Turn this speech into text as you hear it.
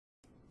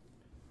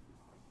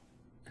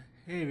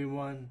Hey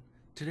everyone,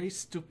 today's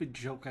stupid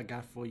joke I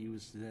got for you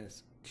is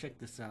this. Check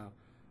this out.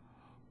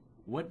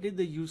 What did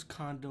the used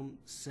condom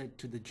said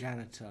to the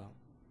janitor?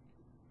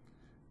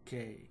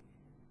 Okay,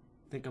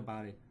 think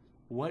about it.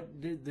 What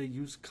did the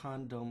used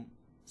condom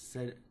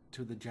said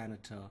to the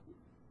janitor?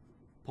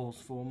 Pause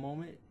for a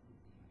moment.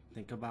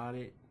 Think about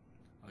it.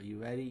 Are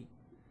you ready?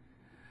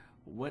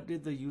 What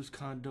did the used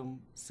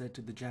condom said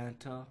to the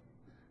janitor?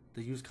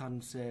 The used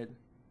condom said,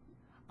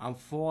 "I'm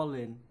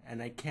falling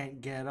and I can't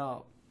get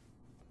up."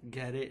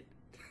 Get it?